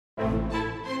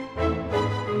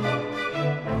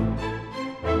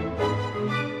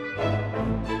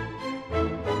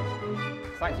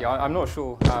you. I'm not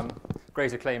sure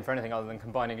greater claim for anything other than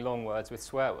combining long words with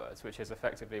swear words, which is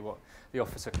effectively what the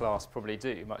officer class probably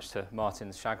do, much to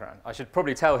Martin's chagrin. I should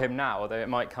probably tell him now, although it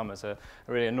might come as a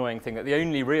really annoying thing, that the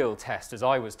only real test, as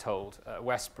I was told, at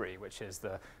Westbury, which is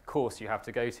the course you have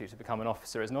to go to become an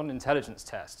officer, is not an intelligence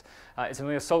test. It's an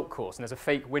assault course, and there's a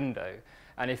fake window.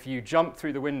 And if you jump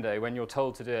through the window when you're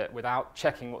told to do it without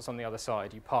checking what's on the other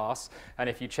side, you pass. And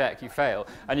if you check, you fail.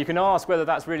 And you can ask whether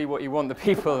that's really what you want the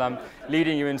people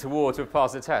leading you into war to have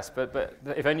passed the test. But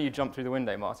if only you jumped through the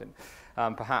window, Martin,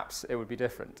 perhaps it would be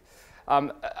different.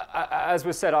 As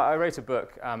was said, I wrote a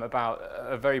book about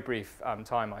a very brief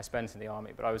time I spent in the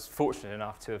army, but I was fortunate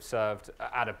enough to have served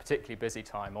at a particularly busy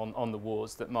time on the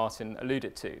wars that Martin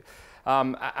alluded to.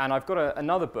 And I've got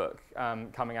another book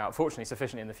coming out, fortunately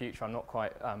sufficiently in the future. I'm not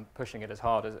quite pushing it as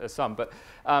hard as some, but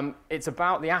it's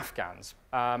about the Afghans.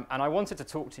 And I wanted to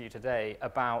talk to you today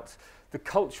about the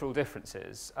cultural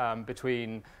differences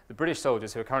between the British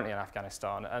soldiers who are currently in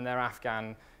Afghanistan and their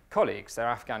Afghan colleagues, their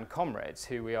Afghan comrades,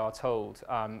 who we are told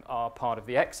are part of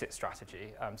the exit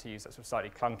strategy, to use that sort of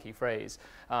slightly clunky phrase,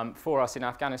 for us in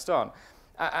Afghanistan.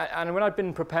 And when I'd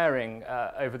been preparing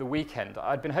over the weekend,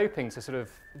 I'd been hoping to sort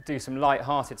of do some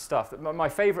light-hearted stuff. My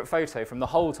favourite photo from the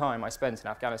whole time I spent in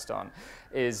Afghanistan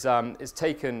is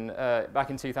taken back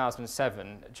in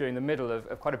 2007 during the middle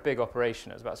of quite a big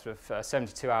operation. It was about sort of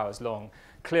 72 hours long,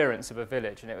 clearance of a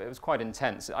village, and it was quite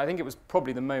intense. I think it was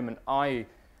probably the moment I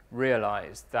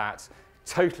realised that,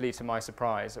 totally to my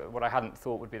surprise, what I hadn't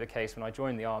thought would be the case when I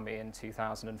joined the army in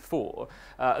 2004,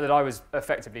 that I was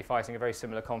effectively fighting a very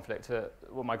similar conflict to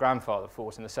what my grandfather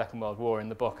fought in the Second World War in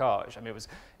the Bocage. I mean, it was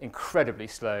incredibly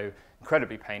slow,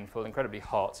 incredibly painful, incredibly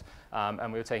hot,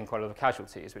 and we were taking quite a lot of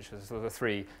casualties, which was sort of the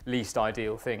three least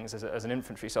ideal things as an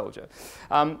infantry soldier.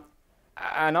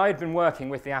 And I had been working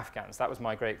with the Afghans. That was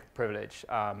my great privilege,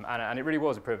 and it really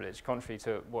was a privilege, contrary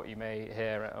to what you may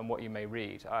hear and what you may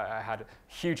read. I had a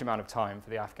huge amount of time for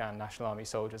the Afghan National Army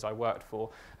soldiers I worked for.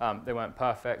 They weren't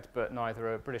perfect, but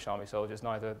neither are British Army soldiers,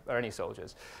 neither are any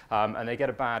soldiers. And they get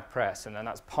a bad press, and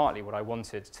that's partly what I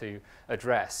wanted to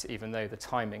address, even though the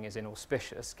timing is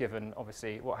inauspicious, given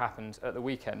obviously what happened at the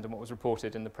weekend and what was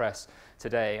reported in the press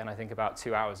today. And I think about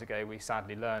 2 hours ago, we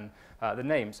sadly learned the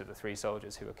names of the 3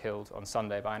 soldiers who were killed on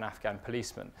Sunday by an Afghan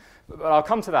policeman. But I'll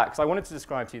come to that because I wanted to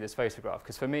describe to you this photograph,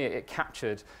 because for me it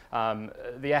captured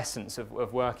the essence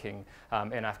of working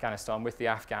in Afghanistan with the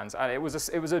Afghans. And it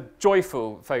was a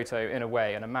joyful photo in a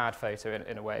way, and a mad photo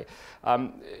in a way.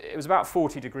 It was about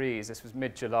 40 degrees. This was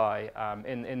mid-July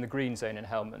in the green zone in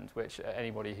Helmand, which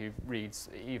anybody who reads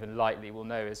even lightly will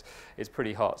know is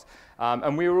pretty hot.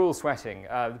 And we were all sweating.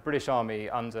 The British Army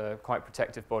under quite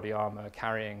protective body armour,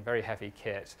 carrying very heavy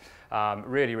kit,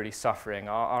 really, really suffering.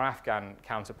 Our Afghan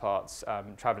counterparts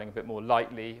travelling a bit more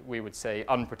lightly, we would say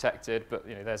unprotected, but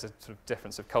there's a sort of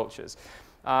difference of cultures.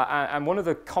 And one of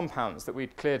the compounds that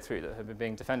we'd cleared through that had been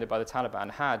being defended by the Taliban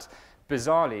had,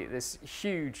 bizarrely, this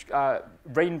huge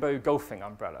rainbow golfing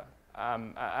umbrella.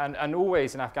 And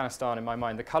always in Afghanistan, in my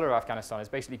mind, the colour of Afghanistan is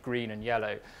basically green and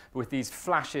yellow, with these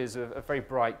flashes of very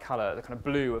bright colour, the kind of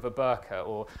blue of a burqa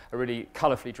or a really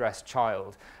colourfully dressed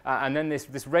child. And then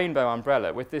this rainbow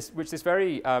umbrella, which this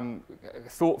very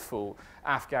thoughtful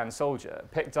Afghan soldier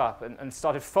picked up and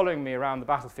started following me around the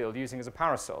battlefield using as a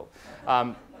parasol.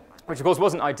 Which of course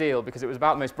wasn't ideal because it was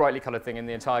about the most brightly coloured thing in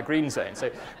the entire green zone.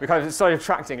 So we kind of started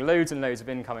attracting loads and loads of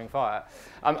incoming fire.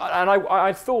 And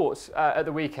I thought at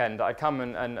the weekend I'd come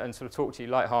and sort of talk to you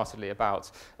lightheartedly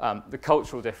about the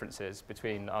cultural differences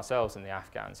between ourselves and the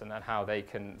Afghans, and then how they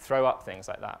can throw up things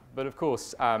like that. But of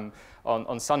course,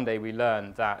 on Sunday we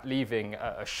learned that leaving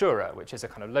a shura, which is a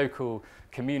kind of local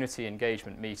community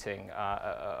engagement meeting,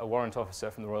 a warrant officer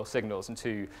from the Royal Signals and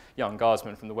 2 young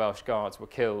guardsmen from the Welsh Guards were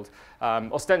killed,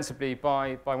 ostensibly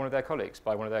by one of their colleagues,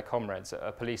 by one of their comrades,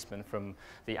 a policeman from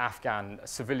the Afghan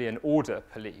Civilian Order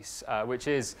Police, which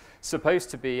is supposed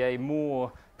to be a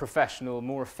more professional,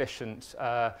 more efficient,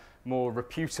 more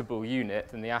reputable unit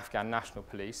than the Afghan National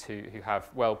Police, who have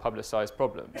well-publicised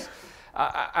problems.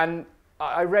 And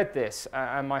I read this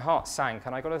and my heart sank,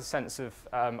 and I got a sense of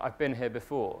I've been here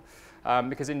before.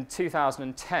 Because in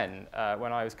 2010,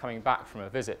 when I was coming back from a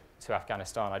visit to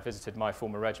Afghanistan, I'd visited my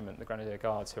former regiment, the Grenadier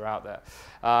Guards, who are out there.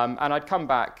 And I'd come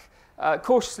back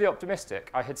cautiously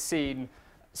optimistic. I had seen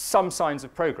some signs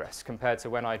of progress compared to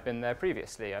when I'd been there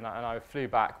previously. And I flew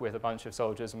back with a bunch of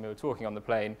soldiers, and we were talking on the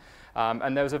plane.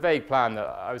 And there was a vague plan that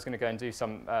I was going to go and do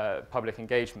some public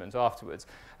engagement afterwards.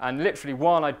 And literally,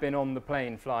 while I'd been on the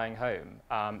plane flying home,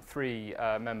 3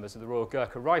 members of the Royal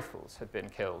Gurkha Rifles had been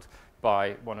killed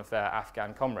by one of their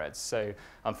Afghan comrades. So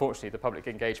unfortunately, the public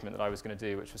engagement that I was going to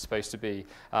do, which was supposed to be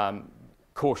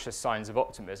cautious signs of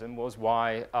optimism was,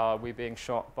 why are we being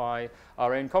shot by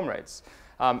our own comrades?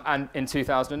 And in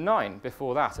 2009,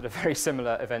 before that, at a very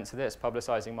similar event to this,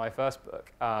 publicising my first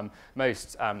book,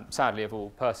 most sadly of all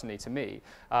personally to me,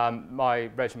 my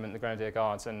regiment, the Grenadier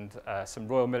Guards, and some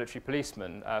Royal Military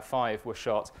policemen, 5 were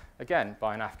shot again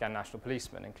by an Afghan national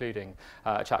policeman, including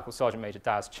a chap called Sergeant Major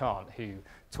Daz Chant, who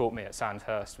taught me at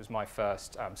Sandhurst, was my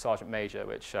first Sergeant Major,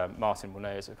 which Martin will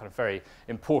know is a kind of very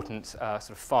important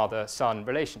sort of father-son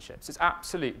relationship. So it's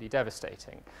absolutely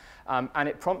devastating. And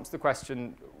it prompts the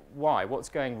question, why? What's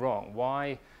going wrong?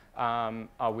 Why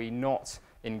are we not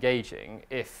engaging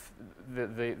if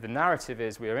the narrative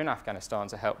is we are in Afghanistan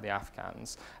to help the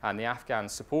Afghans, and the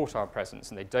Afghans support our presence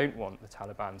and they don't want the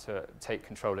Taliban to take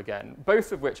control again,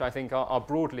 both of which I think are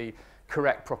broadly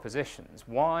correct propositions.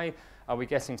 Why are we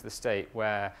getting to the state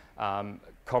where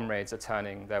comrades are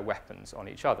turning their weapons on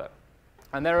each other?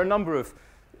 And there are a number of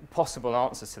possible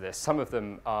answers to this. Some of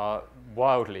them are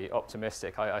wildly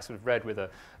optimistic. I sort of read with a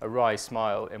wry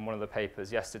smile in one of the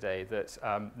papers yesterday that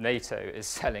NATO is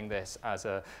selling this as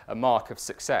a mark of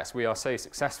success. We are so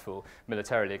successful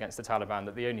militarily against the Taliban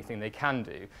that the only thing they can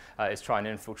do is try and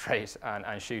infiltrate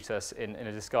and shoot us in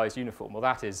a disguised uniform. Well,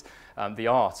 that is the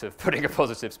art of putting a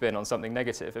positive spin on something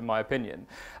negative, in my opinion.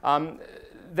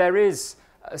 There is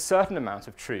a certain amount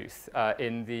of truth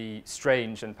in the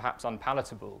strange and perhaps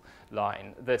unpalatable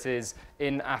line that is,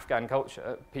 in Afghan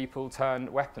culture, people turn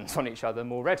weapons on each other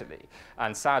more readily.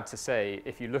 And sad to say,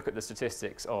 if you look at the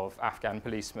statistics of Afghan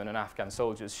policemen and Afghan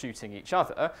soldiers shooting each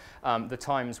other, the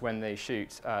times when they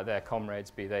shoot their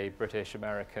comrades, be they British,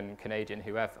 American, Canadian,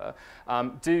 whoever,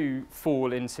 do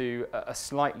fall into a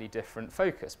slightly different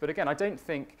focus. But again, I don't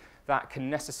think that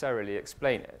can necessarily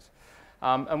explain it.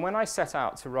 And when I set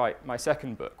out to write my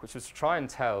second book, which was to try and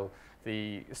tell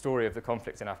the story of the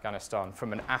conflict in Afghanistan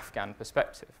from an Afghan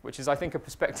perspective, which is, I think, a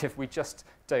perspective we just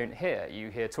don't hear. You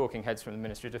hear talking heads from the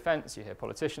Ministry of Defence, you hear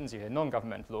politicians, you hear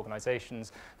non-governmental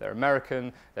organisations. They're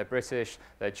American, they're British,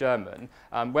 they're German.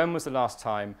 When was the last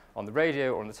time on the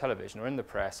radio or on the television or in the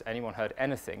press anyone heard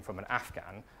anything from an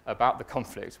Afghan about the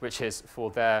conflict, which is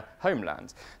for their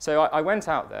homeland? So I went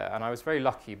out there, and I was very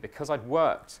lucky because I'd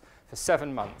worked for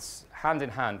 7 months, hand in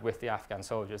hand with the Afghan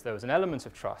soldiers. There was an element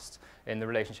of trust in the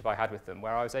relationship I had with them,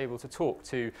 where I was able to talk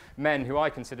to men who I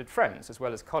considered friends as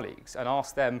well as colleagues and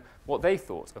ask them what they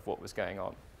thought of what was going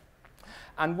on.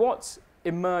 And what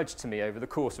emerged to me over the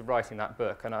course of writing that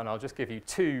book, and I'll just give you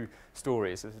 2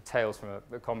 stories of tales from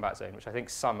a combat zone, which I think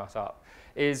sum us up,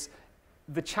 is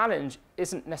the challenge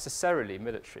isn't necessarily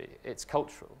military, it's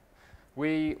cultural.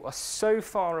 We are so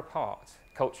far apart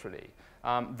culturally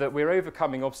that we're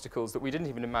overcoming obstacles that we didn't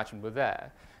even imagine were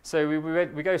there. So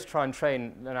we go to try and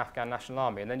train an Afghan National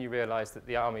Army, and then you realise that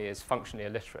the army is functionally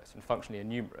illiterate and functionally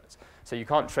innumerate. So you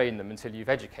can't train them until you've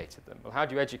educated them. Well, how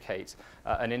do you educate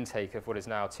an intake of what is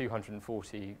now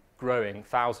 240 growing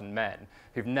 1,000 men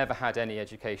who've never had any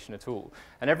education at all?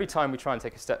 And every time we try and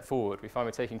take a step forward, we find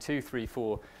we're taking 2, 3,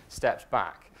 4 steps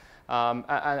back.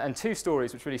 And 2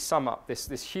 stories which really sum up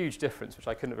this huge difference, which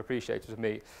I couldn't have appreciated with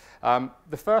me.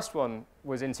 The first one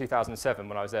was in 2007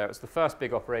 when I was there. It was the first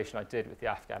big operation I did with the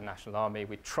Afghan National Army.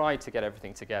 We tried to get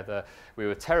everything together. We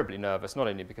were terribly nervous, not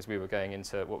only because we were going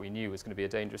into what we knew was going to be a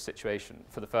dangerous situation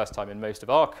for the first time in most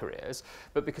of our careers,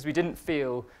 but because we didn't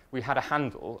feel we had a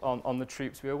handle on the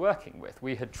troops we were working with.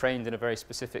 We had trained in a very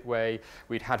specific way.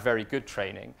 We'd had very good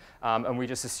training, and we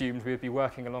just assumed we would be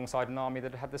working alongside an army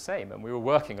that had the same. And we were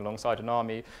working alongside an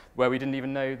army where we didn't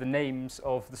even know the names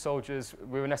of the soldiers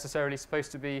we were necessarily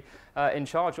supposed to be in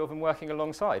charge of and working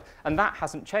alongside. And that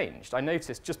hasn't changed. I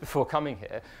noticed just before coming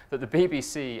here that the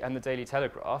BBC and the Daily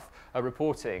Telegraph are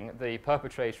reporting the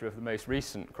perpetrator of the most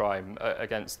recent crime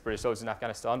against British soldiers in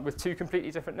Afghanistan with 2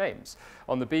 completely different names.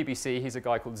 On the BBC, he's a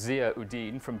guy called Zia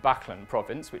Uddin from Baghlan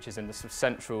province, which is in the sort of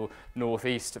central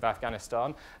northeast of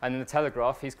Afghanistan. And in the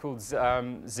Telegraph, he's called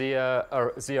Zia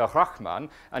Rahman,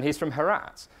 and he's from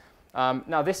Herat.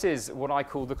 Now, this is what I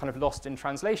call the kind of lost in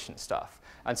translation stuff.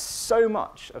 And so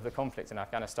much of the conflict in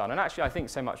Afghanistan, and actually I think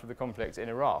so much of the conflict in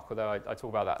Iraq, although I talk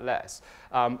about that less,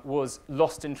 was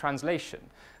lost in translation.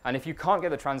 And if you can't get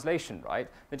the translation right,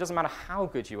 it doesn't matter how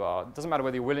good you are, it doesn't matter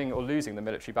whether you're winning or losing the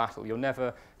military battle, you're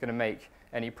never going to make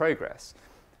any progress.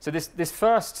 So this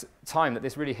first time that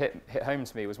this really hit home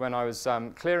to me was when I was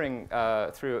clearing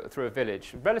through a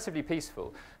village, relatively peaceful,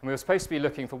 and we were supposed to be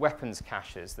looking for weapons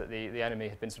caches that the enemy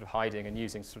had been sort of hiding and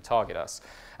using to sort of target us.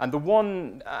 And the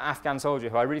one Afghan soldier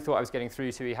who I really thought I was getting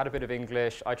through to, he had a bit of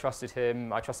English, I trusted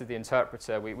him, I trusted the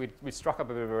interpreter, we struck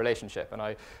up a bit of a relationship, and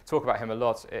I talk about him a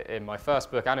lot in my first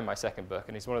book and in my second book,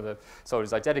 and he's one of the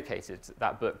soldiers I dedicated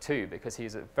that book to because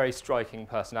he's a very striking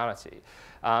personality.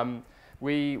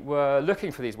 we were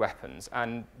looking for these weapons,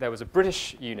 and there was a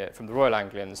British unit from the Royal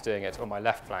Anglians doing it on my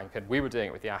left flank, and we were doing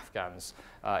it with the Afghans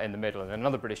in the middle, and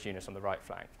another British unit on the right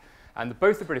flank. And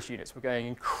both the British units were going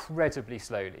incredibly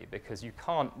slowly because you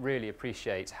can't really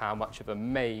appreciate how much of a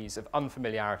maze of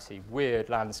unfamiliarity, weird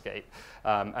landscape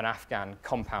an Afghan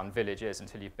compound village is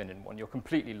until you've been in one. You're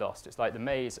completely lost. It's like the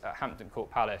maze at Hampton Court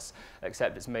Palace,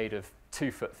 except it's made of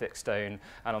 2-foot thick stone,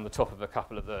 and on the top of a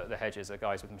couple of the hedges are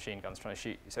guys with machine guns trying to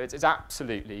shoot you. So it's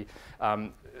absolutely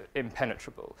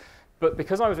impenetrable. But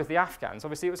because I was with the Afghans,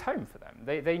 obviously it was home for them.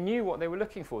 They knew what they were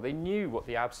looking for. They knew what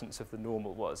the absence of the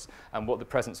normal was and what the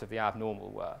presence of the abnormal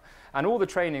were. And all the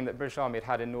training that the British Army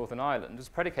had in Northern Ireland was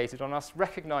predicated on us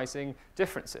recognizing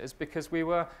differences because we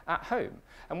were at home.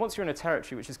 And once you're in a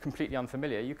territory which is completely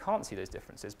unfamiliar, you can't see those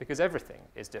differences because everything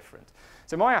is different.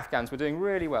 So my Afghans were doing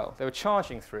really well. They were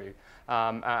charging through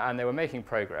and they were making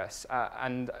progress.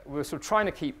 And we were sort of trying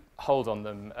to keep hold on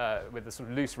them with the sort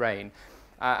of loose rein.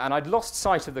 And I'd lost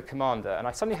sight of the commander, and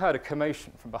I suddenly heard a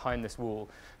commotion from behind this wall.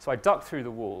 So I ducked through the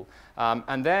wall,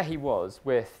 and there he was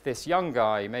with this young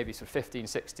guy, maybe sort of 15,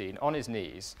 16, on his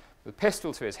knees, with a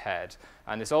pistol to his head,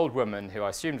 and this old woman, who I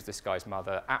assumed was this guy's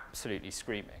mother, absolutely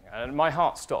screaming. And my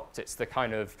heart stopped. It's the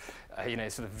kind of,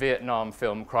 sort of Vietnam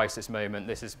film crisis moment.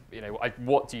 This is,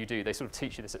 what do you do? They sort of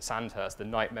teach you this at Sandhurst, the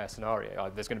nightmare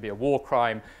scenario. There's going to be a war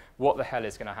crime. What the hell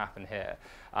is going to happen here?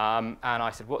 And I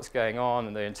said, what's going on?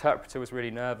 And the interpreter was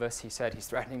really nervous. He said he's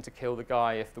threatening to kill the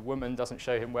guy if the woman doesn't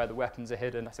show him where the weapons are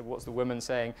hidden. I said, what's the woman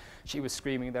saying? She was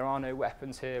screaming, there are no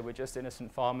weapons here. We're just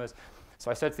innocent farmers. So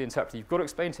I said to the interpreter, you've got to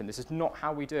explain to him, this is not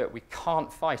how we do it. We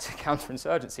can't fight a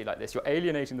counterinsurgency like this. You're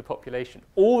alienating the population.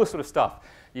 All the sort of stuff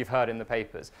you've heard in the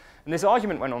papers. And this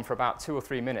argument went on for about 2 or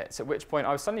 3 minutes, at which point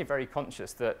I was suddenly very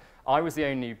conscious that I was the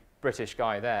only British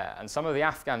guy there, and some of the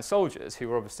Afghan soldiers, who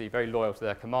were obviously very loyal to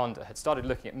their commander, had started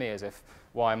looking at me as if,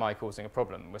 why am I causing a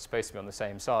problem? We're supposed to be on the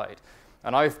same side.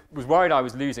 And I was worried I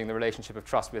was losing the relationship of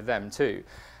trust with them too.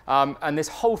 And this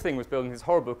whole thing was building this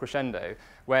horrible crescendo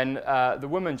when the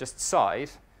woman just sighed,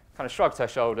 kind of shrugged her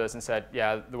shoulders and said,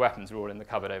 yeah, the weapons are all in the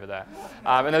cupboard over there.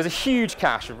 And there was a huge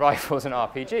cache of rifles and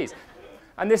RPGs.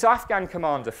 And this Afghan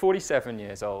commander, 47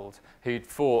 years old, who'd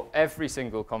fought every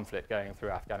single conflict going through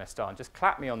Afghanistan, just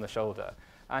clapped me on the shoulder.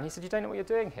 And he said, you don't know what you're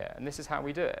doing here, and this is how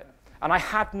we do it. And I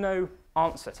had no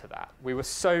answer to that. We were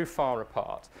so far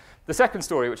apart. The second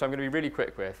story, which I'm going to be really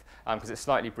quick with, because it's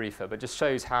slightly briefer, but just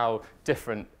shows how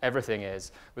different everything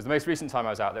is, was the most recent time I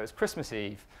was out there. It was Christmas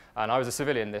Eve, and I was a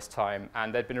civilian this time,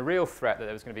 and there'd been a real threat that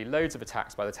there was going to be loads of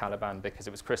attacks by the Taliban because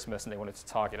it was Christmas and they wanted to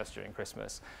target us during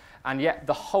Christmas. And yet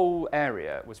the whole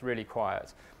area was really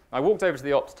quiet. I walked over to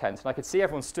the ops tent, and I could see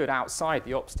everyone stood outside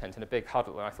the ops tent in a big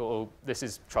huddle, and I thought, oh, this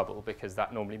is trouble, because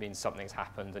that normally means something's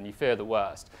happened, and you fear the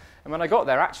worst. And when I got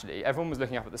there, actually, everyone was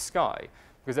looking up at the sky,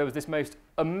 because there was this most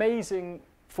amazing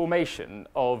formation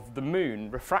of the moon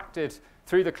refracted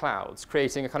through the clouds,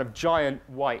 creating a kind of giant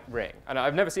white ring. And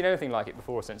I've never seen anything like it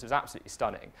before or since. It was absolutely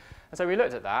stunning. And so we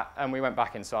looked at that, and we went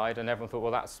back inside, and everyone thought,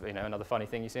 well, that's another funny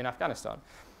thing you see in Afghanistan.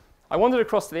 I wandered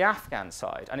across to the Afghan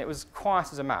side, and it was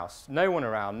quiet as a mouse. No one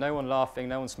around, no one laughing,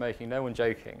 no one smoking, no one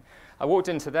joking. I walked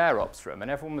into their ops room, and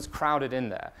everyone was crowded in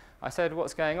there. I said,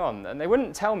 what's going on? And they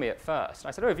wouldn't tell me at first. And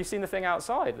I said, oh, have you seen the thing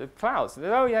outside, the clouds? They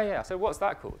said, oh, yeah, yeah. I said, what's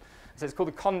that called? I said, it's called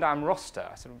the Condam roster.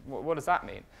 I said, what does that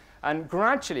mean? And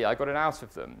gradually, I got it out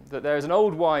of them that there is an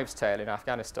old wives' tale in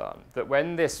Afghanistan that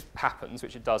when this happens,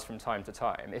 which it does from time to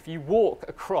time, if you walk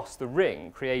across the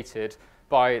ring created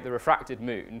by the refracted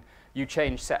moon, you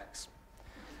change sex.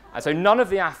 And so none of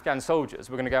the Afghan soldiers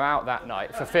were going to go out that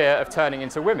night for fear of turning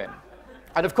into women.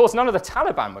 And of course, none of the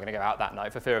Taliban were going to go out that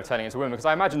night for fear of turning into women, because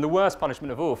I imagine the worst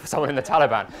punishment of all for someone in the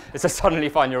Taliban is to suddenly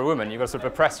find you're a woman. You've got to sort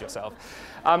of oppress yourself.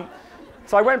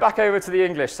 So I went back over to the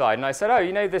English side, and I said, oh,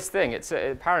 you know this thing,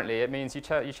 apparently it means you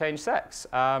change sex.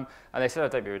 And they said, oh,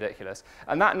 don't be ridiculous.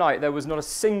 And that night, there was not a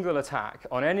single attack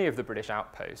on any of the British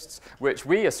outposts, which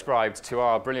we ascribed to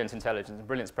our brilliant intelligence and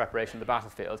brilliant preparation of the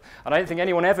battlefield. And I don't think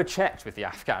anyone ever checked with the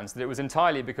Afghans that it was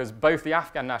entirely because both the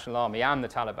Afghan National Army and the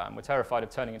Taliban were terrified of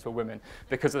turning into a woman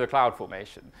because of the cloud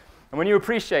formation. And when you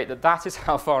appreciate that that is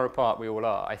how far apart we all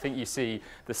are, I think you see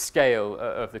the scale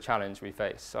of the challenge we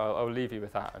face. So I'll leave you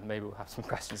with that, and maybe we'll have some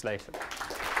questions later.